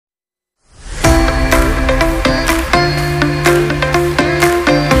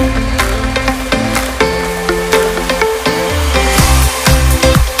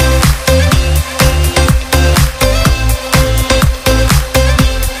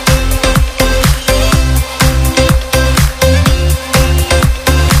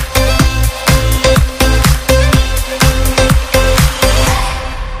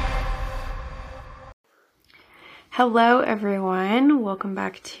Hello everyone, welcome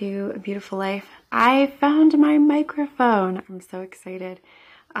back to A Beautiful Life. I found my microphone. I'm so excited.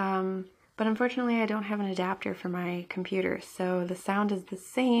 But unfortunately I don't have an adapter for my computer, so the sound is the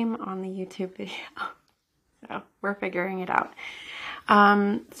same on the YouTube video. So we're figuring it out.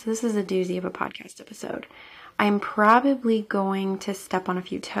 So this is a doozy of a podcast episode. I'm probably going to step on a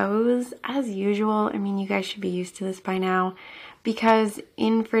few toes as usual. I mean, you guys should be used to this by now, because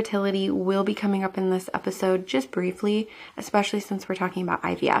infertility will be coming up in this episode just briefly, especially since we're talking about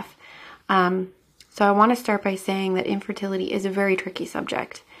IVF. So I want to start by saying that infertility is a very tricky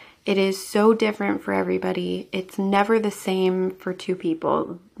subject. It is so different for everybody. It's never the same for two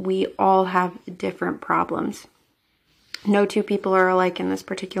people. We all have different problems. No two people are alike in this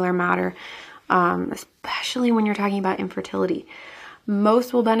particular matter, especially when you're talking about infertility.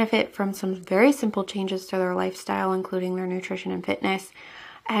 Most will benefit from some very simple changes to their lifestyle, including their nutrition and fitness.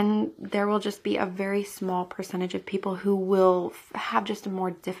 And there will just be a very small percentage of people who will have just a more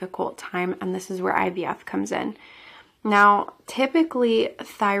difficult time. And this is where IVF comes in. Now, typically,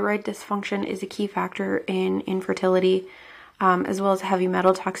 thyroid dysfunction is a key factor in infertility, as well as heavy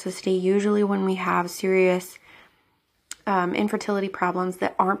metal toxicity. Usually when we have serious infertility problems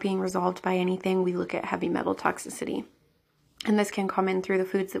that aren't being resolved by anything, we look at heavy metal toxicity. And this can come in through the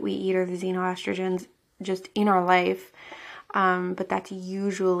foods that we eat or the xenoestrogens just in our life. But that's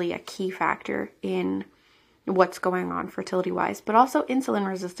usually a key factor in what's going on fertility-wise. But also insulin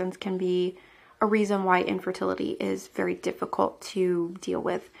resistance can be a reason why infertility is very difficult to deal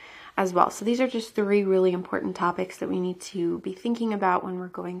with as well. So these are just three really important topics that we need to be thinking about when we're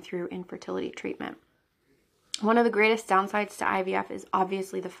going through infertility treatment. One of the greatest downsides to IVF is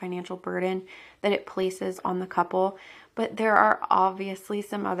obviously the financial burden that it places on the couple, but there are obviously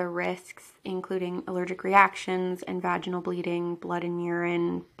some other risks, including allergic reactions and vaginal bleeding, blood in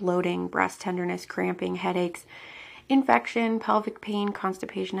urine, bloating, breast tenderness, cramping, headaches, infection, pelvic pain,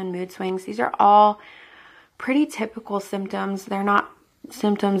 constipation, and mood swings. These are all pretty typical symptoms. They're not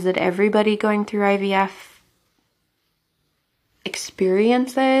symptoms that everybody going through IVF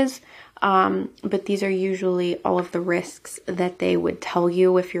experiences. But these are usually all of the risks that they would tell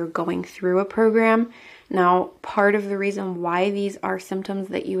you if you're going through a program. Now, part of the reason why these are symptoms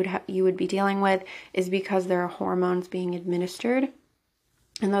that you would be dealing with is because there are hormones being administered,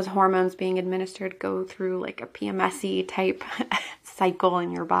 and those hormones being administered go through like a PMS-y type cycle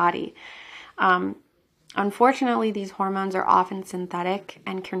in your body. Unfortunately, these hormones are often synthetic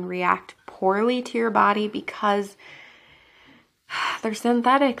and can react poorly to your body because they're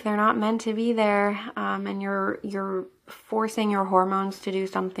synthetic. They're not meant to be there, and you're forcing your hormones to do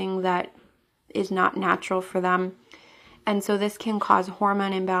something that is not natural for them. And so this can cause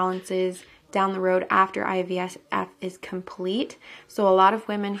hormone imbalances down the road after IVF is complete. So a lot of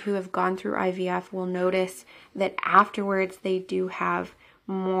women who have gone through IVF will notice that afterwards they do have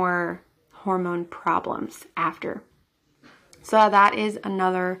more hormone problems after. So that is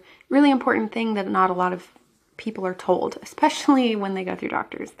another really important thing that not a lot of people are told, especially when they go through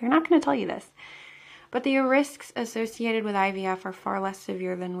doctors. They're not going to tell you this. But the risks associated with IVF are far less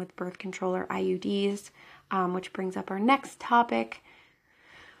severe than with birth control or IUDs, which brings up our next topic.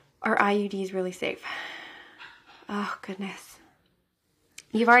 Are IUDs really safe? Oh, goodness.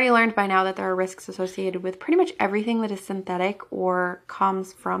 You've already learned by now that there are risks associated with pretty much everything that is synthetic or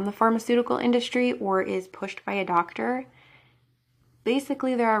comes from the pharmaceutical industry or is pushed by a doctor.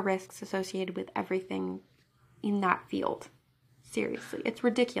 Basically, there are risks associated with everything in that field. Seriously, it's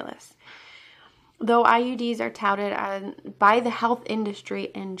ridiculous. Though IUDs are touted by the health industry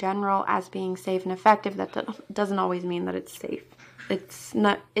in general as being safe and effective, that doesn't always mean that it's safe. It's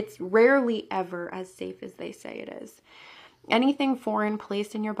rarely ever as safe as they say it is. Anything foreign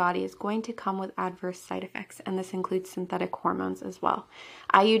placed in your body is going to come with adverse side effects, and this includes synthetic hormones as well.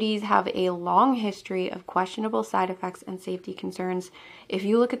 IUDs have a long history of questionable side effects and safety concerns. If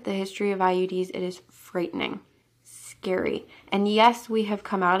you look at the history of IUDs, it is frightening. Scary. And yes, we have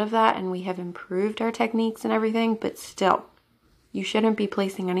come out of that and we have improved our techniques and everything, but still, you shouldn't be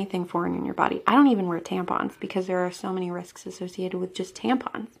placing anything foreign in your body. I don't even wear tampons because there are so many risks associated with just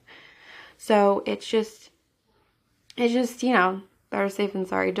tampons. So it's just, better safe than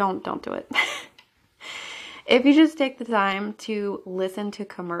sorry. Don't do it. If you just take the time to listen to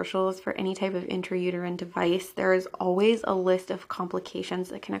commercials for any type of intrauterine device, there is always a list of complications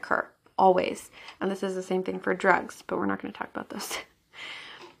that can occur. Always. And this is the same thing for drugs, but we're not going to talk about those.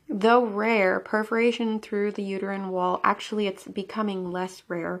 Though rare, perforation through the uterine wall, actually it's becoming less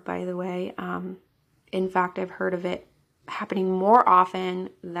rare, by the way. In fact, I've heard of it happening more often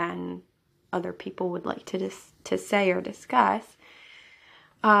than other people would like to say or discuss.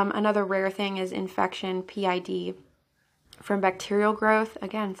 Another rare thing is infection, PID. from bacterial growth.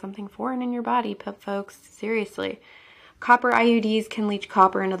 Again, something foreign in your body, folks, seriously. Copper IUDs can leach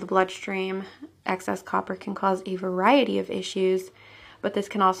copper into the bloodstream. Excess copper can cause a variety of issues, but this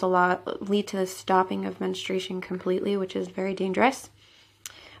can also lead to the stopping of menstruation completely, which is very dangerous.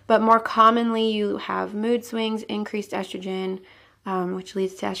 But more commonly, you have mood swings, increased estrogen, which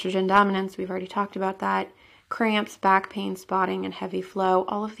leads to estrogen dominance. We've already talked about that. Cramps, back pain, spotting, and heavy flow.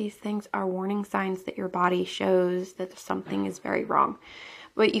 All of these things are warning signs that your body shows that something is very wrong.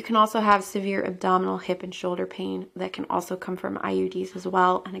 But you can also have severe abdominal, hip, and shoulder pain that can also come from IUDs as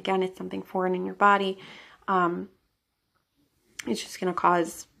well. And again, it's something foreign in your body. It's just going to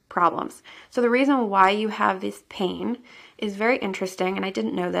cause problems. So the reason why you have this pain is very interesting, and I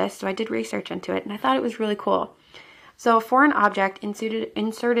didn't know this, so I did research into it, and I thought it was really cool. So a foreign object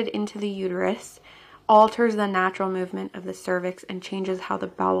inserted into the uterus alters the natural movement of the cervix and changes how the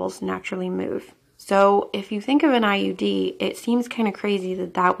bowels naturally move. So if you think of an IUD, it seems kind of crazy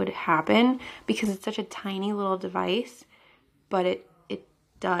that that would happen because it's such a tiny little device, but it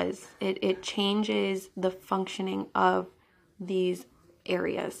does. It changes the functioning of these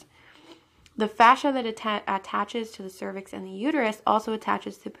areas. The fascia that attaches to the cervix and the uterus also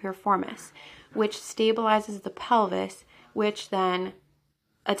attaches to piriformis, which stabilizes the pelvis, which then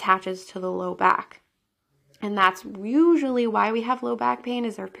attaches to the low back. And that's usually why we have low back pain,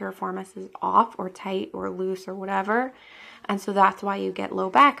 is our piriformis is off or tight or loose or whatever. And so that's why you get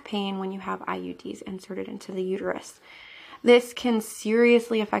low back pain when you have IUDs inserted into the uterus. This can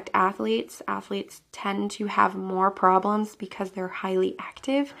seriously affect athletes. Athletes tend to have more problems because they're highly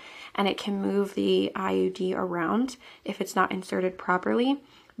active, and it can move the IUD around if it's not inserted properly.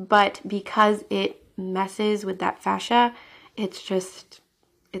 But because it messes with that fascia, it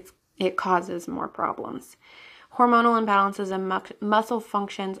causes more problems. Hormonal imbalances and muscle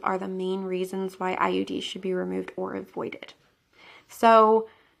functions are the main reasons why IUDs should be removed or avoided. So,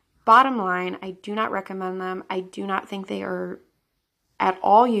 bottom line, I do not recommend them. I do not think they are at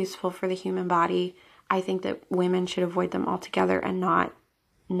all useful for the human body. I think that women should avoid them altogether and not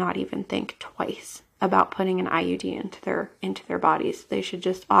even think twice about putting an IUD into their bodies. They should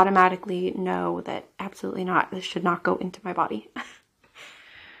just automatically know that absolutely not. This should not go into my body.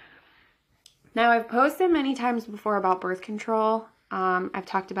 Now, I've posted many times before about birth control. I've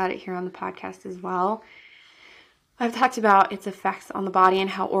talked about it here on the podcast as well. I've talked about its effects on the body and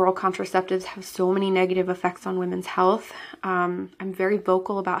how oral contraceptives have so many negative effects on women's health. I'm very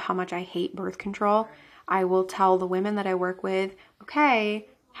vocal about how much I hate birth control. I will tell the women that I work with, okay,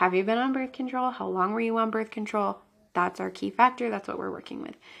 have you been on birth control? How long were you on birth control? That's our key factor. That's what we're working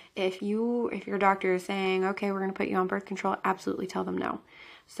with. If your doctor is saying, okay, we're going to put you on birth control, absolutely tell them no.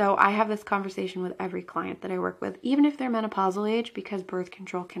 So I have this conversation with every client that I work with, even if they're menopausal age, because birth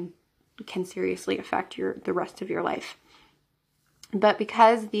control can seriously affect the rest of your life. But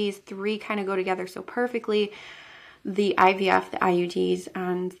because these three kind of go together so perfectly, the IVF, the IUDs,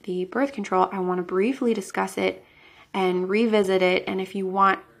 and the birth control, I want to briefly discuss it and revisit it. And if you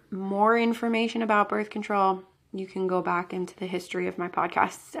want more information about birth control, you can go back into the history of my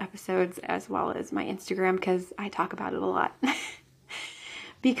podcast episodes as well as my Instagram, because I talk about it a lot.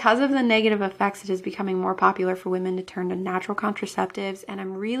 Because of the negative effects, it is becoming more popular for women to turn to natural contraceptives, and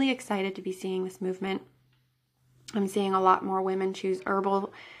I'm really excited to be seeing this movement. I'm seeing a lot more women choose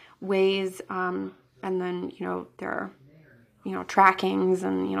herbal ways, and then, there are, trackings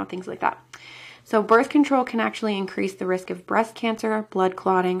and, things like that. So birth control can actually increase the risk of breast cancer, blood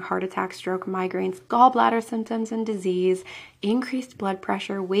clotting, heart attack, stroke, migraines, gallbladder symptoms and disease, increased blood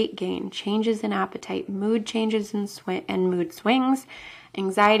pressure, weight gain, changes in appetite, mood changes and mood swings,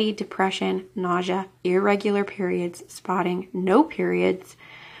 anxiety, depression, nausea, irregular periods, spotting, no periods,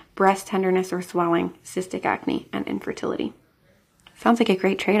 breast tenderness or swelling, cystic acne, and infertility. Sounds like a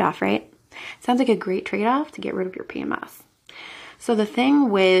great trade-off, right? Sounds like a great trade-off to get rid of your PMS. So the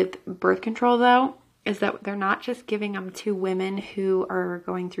thing with birth control, though, is that they're not just giving them to women who are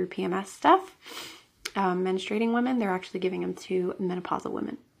going through PMS stuff, menstruating women. They're actually giving them to menopausal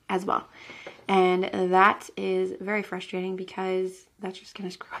women as well. And that is very frustrating because that's just going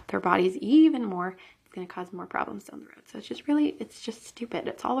to screw up their bodies even more. It's going to cause more problems down the road. So it's just stupid.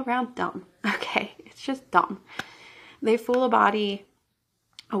 It's all around dumb. Okay, it's just dumb. They fool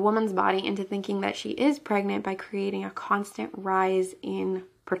a woman's body into thinking that she is pregnant by creating a constant rise in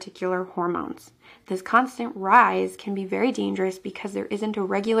particular hormones. This constant rise can be very dangerous because there isn't a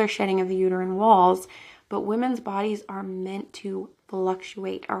regular shedding of the uterine walls, but women's bodies are meant to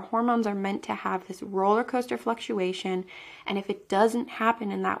fluctuate. Our hormones are meant to have this roller coaster fluctuation, and if it doesn't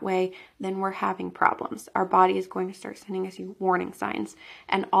happen in that way, then we're having problems. Our body is going to start sending us warning signs,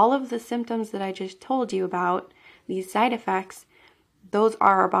 and all of the symptoms that I just told you about, these side effects, those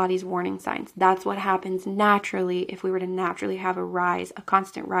are our body's warning signs. That's what happens naturally if we were to naturally have a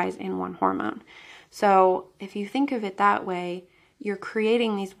constant rise in one hormone. So if you think of it that way, you're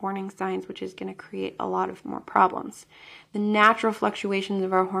creating these warning signs, which is going to create a lot of more problems. The natural fluctuations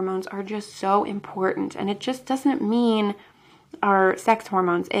of our hormones are just so important, and it just doesn't mean our sex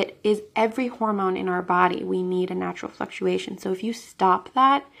hormones. It is every hormone in our body. We need a natural fluctuation. So if you stop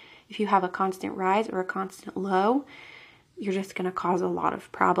that, if you have a constant rise or a constant low, you're just going to cause a lot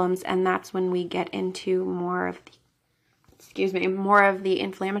of problems, and that's when we get into more of the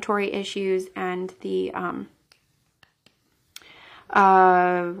inflammatory issues and the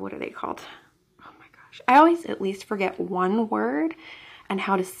what are they called? Oh my gosh. I always at least forget one word and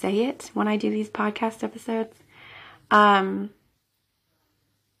how to say it when I do these podcast episodes. Oh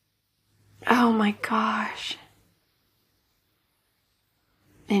my gosh.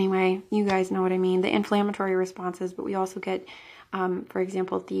 Anyway, you guys know what I mean. The inflammatory responses, but we also get, for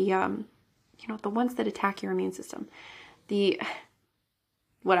example, the ones that attack your immune system.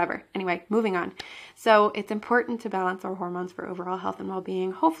 Whatever. Anyway, moving on. So it's important to balance our hormones for overall health and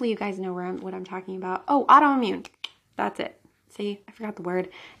well-being. Hopefully you guys know what I'm talking about. Oh, autoimmune. That's it. See, I forgot the word.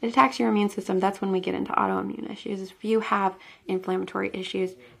 It attacks your immune system. That's when we get into autoimmune issues. If you have inflammatory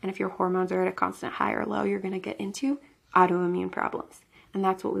issues and if your hormones are at a constant high or low, you're going to get into autoimmune problems. And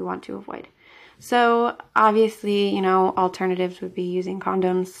that's what we want to avoid. So obviously, alternatives would be using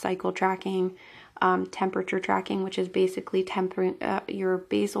condoms, cycle tracking, temperature tracking, which is basically your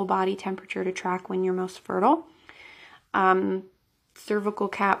basal body temperature to track when you're most fertile. Cervical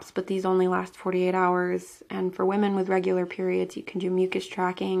caps, but these only last 48 hours. And for women with regular periods, you can do mucus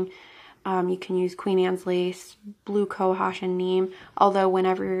tracking. You can use Queen Anne's lace, blue cohosh, and neem. Although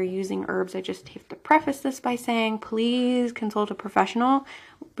whenever you're using herbs, I just have to preface this by saying, please consult a professional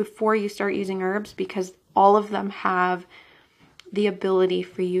before you start using herbs, because all of them have the ability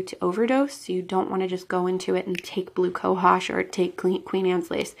for you to overdose. So you don't want to just go into it and take blue cohosh or take Queen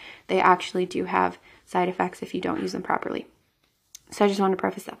Anne's lace. They actually do have side effects if you don't use them properly. So I just want to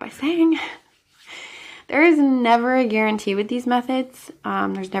preface that by saying there is never a guarantee with these methods.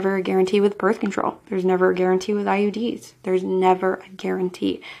 There's never a guarantee with birth control. There's never a guarantee with IUDs. There's never a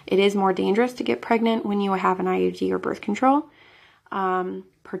guarantee. It is more dangerous to get pregnant when you have an IUD or birth control,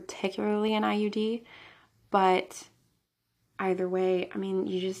 particularly an IUD. But either way, I mean,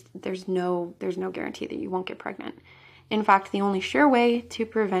 there's no guarantee that you won't get pregnant. In fact, the only sure way to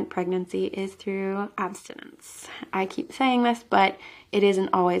prevent pregnancy is through abstinence. I keep saying this, but it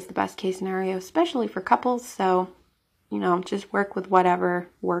isn't always the best case scenario, especially for couples. So, just work with whatever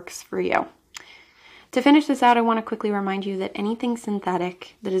works for you. To finish this out, I want to quickly remind you that anything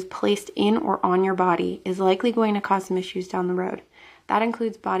synthetic that is placed in or on your body is likely going to cause some issues down the road. That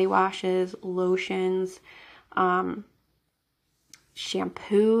includes body washes, lotions,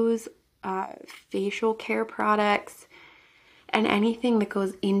 shampoos, facial care products, and anything that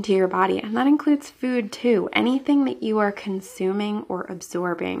goes into your body. And that includes food too. Anything that you are consuming or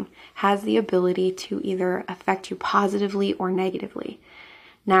absorbing has the ability to either affect you positively or negatively.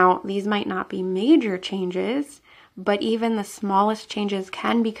 Now, these might not be major changes, but even the smallest changes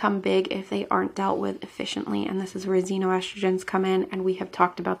can become big if they aren't dealt with efficiently. And this is where xenoestrogens come in. And we have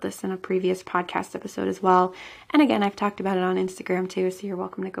talked about this in a previous podcast episode as well. And again, I've talked about it on Instagram too, so you're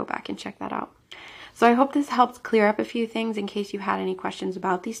welcome to go back and check that out. So I hope this helps clear up a few things in case you had any questions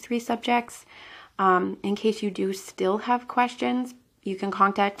about these three subjects. In case you do still have questions, you can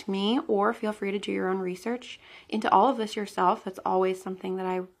contact me or feel free to do your own research into all of this yourself. That's always something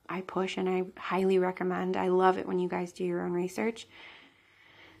that I push and I highly recommend. I love it when you guys do your own research.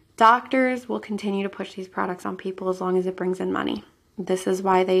 Doctors will continue to push these products on people as long as it brings in money. This is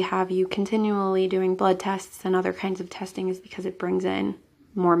why they have you continually doing blood tests and other kinds of testing, is because it brings in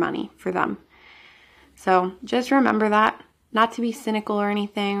more money for them. So just remember that, not to be cynical or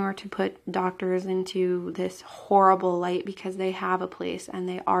anything or to put doctors into this horrible light, because they have a place and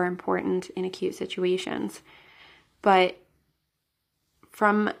they are important in acute situations. But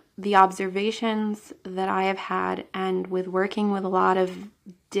from the observations that I have had and with working with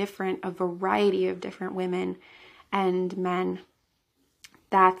a variety of different women and men,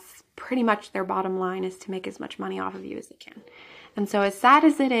 that's pretty much their bottom line, is to make as much money off of you as they can. And so as sad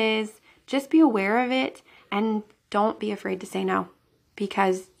as it is, just be aware of it and don't be afraid to say no,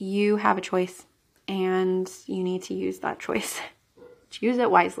 because you have a choice and you need to use that choice. Use it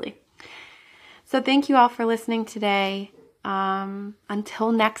wisely. So thank you all for listening today.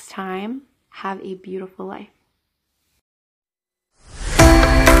 Until next time, have a beautiful life.